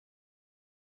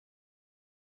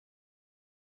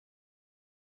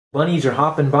Bunnies are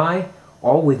hopping by,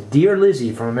 all with Dear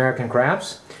Lizzy from American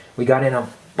Crafts. We got in a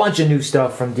bunch of new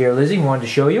stuff from Dear Lizzy. Wanted to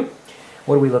show you.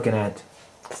 What are we looking at?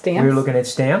 Stamps. We're looking at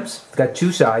stamps. We've got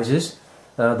two sizes.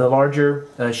 The larger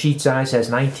sheet size has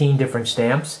 19 different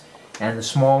stamps, and the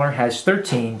smaller has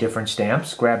 13 different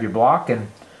stamps. Grab your block and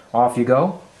off you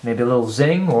go. Maybe a little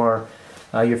zing or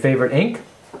your favorite ink.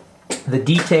 The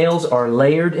details are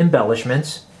layered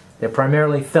embellishments. They're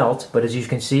primarily felt, but as you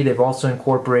can see, they've also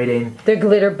incorporated They're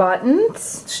glitter buttons.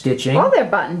 stitching. Oh, they're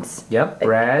buttons. Yep,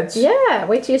 brads. Yeah,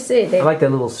 wait till you see. I like that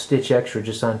little stitch extra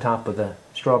just on top of the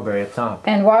strawberry up top.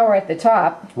 And while we're at the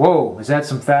top, Whoa, is that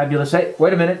some fabulous... Hey,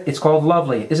 wait a minute, it's called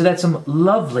Lovely. Isn't that some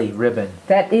lovely ribbon?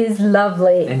 that is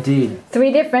lovely. Indeed.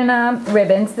 3 different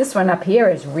ribbons. This one up here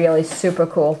is really super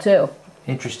cool too.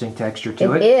 Interesting texture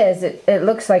to it. It is. It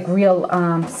looks like real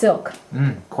silk.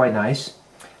 Quite nice.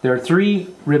 There are 3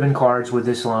 ribbon cards with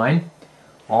this line,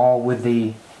 all with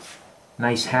the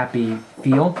nice happy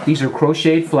feel. These are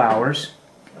crocheted flowers,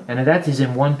 and that is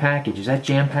in one package. Is that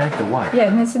jam-packed or what?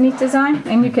 Yeah, and it's a neat design,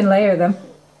 and you can layer them,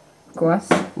 of course.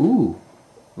 Ooh,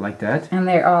 like that. And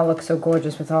they all look so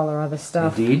gorgeous with all our other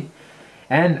stuff. Indeed.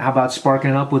 And how about sparking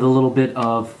it up with a little bit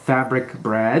of fabric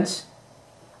brads?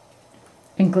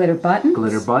 And glitter buttons.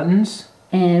 Glitter buttons.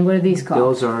 And what are these called?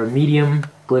 Those are medium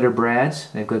glitter brads.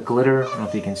 They've got glitter. I don't know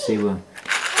if you can see. We'll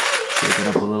shake it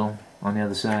up a little on the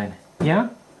other side. Yeah?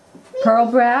 Pearl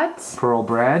brads. Pearl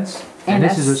brads. And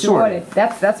this is assorted.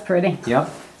 That's pretty. Yep.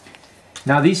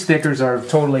 Now these stickers are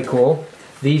totally cool.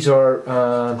 These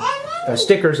are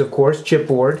stickers, of course,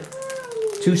 chipboard.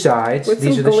 2 sides. With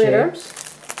These some are the glitter.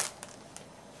 shapes.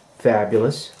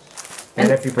 Fabulous. And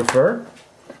if you prefer,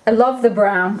 I love the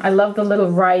brown. I love the little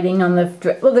writing on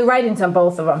the... Well, the writing's on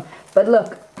both of them. But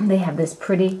look, they have this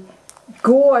pretty,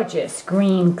 gorgeous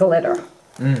green glitter.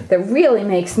 That really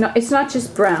makes... It's not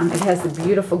just brown. It has the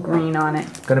beautiful green on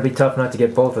it. gonna be tough not to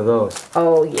get both of those.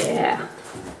 Oh, yeah.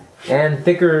 And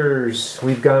thickers.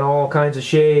 We've got all kinds of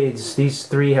shades. These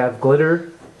 3 have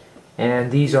glitter.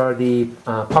 And these are the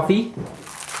puffy.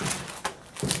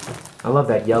 I love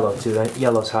that yellow too. That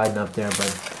yellow's hiding up there,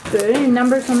 but... Are there any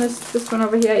numbers on this one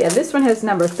over here? Yeah, this one has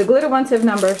numbers. The glitter ones have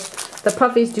numbers. The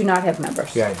puffies do not have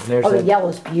numbers. Yeah, there's the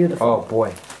yellow's beautiful. Oh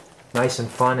boy. Nice and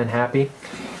fun and happy.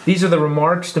 These are the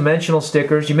Remarks dimensional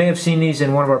stickers. You may have seen these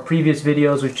in one of our previous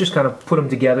videos. We've just kind of put them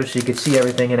together so you could see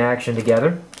everything in action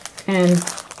together. And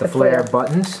the flare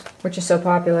buttons. Which is so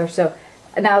popular. So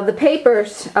now the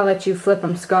papers, I'll let you flip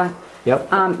them, Scott. Yep.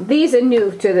 These are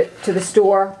new to the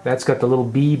store. That's got the little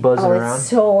bee buzzing around. Oh, it's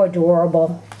so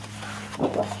adorable.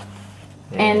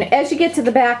 And as you get to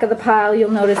the back of the pile,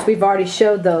 you'll notice we've already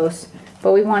showed those.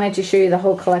 But we wanted to show you the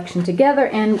whole collection together.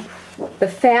 And the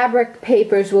fabric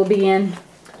papers will be in...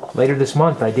 later this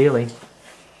month, ideally.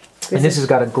 And this has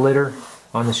got a glitter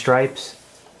on the stripes,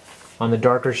 on the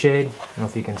darker shade. I don't know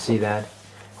if you can see that.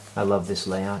 I love this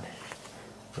layout.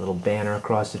 A little banner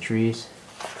across the trees.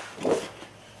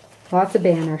 Lots of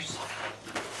banners.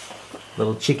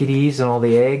 Little chickadees and all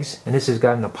the eggs. And this has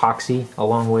got an epoxy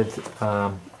along with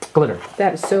glitter.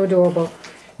 That is so adorable.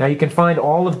 Now you can find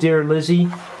all of Dear Lizzy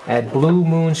at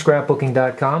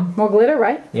BlueMoonScrapbooking.com. More glitter,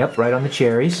 right? Yep, right on the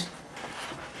cherries.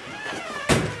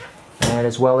 And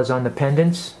as well as on the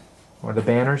pendants, or the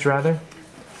banners rather.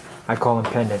 I call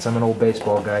them pendants. I'm an old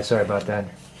baseball guy, sorry about that.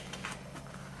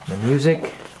 The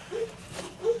music.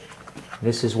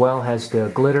 This as well has the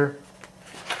glitter.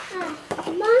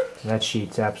 That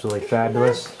sheet's absolutely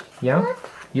fabulous. Yeah?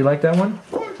 You like that one?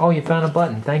 Oh, you found a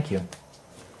button. Thank you.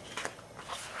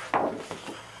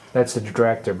 That's the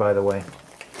detractor, by the way.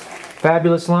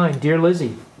 Fabulous line. Dear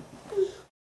Lizzy.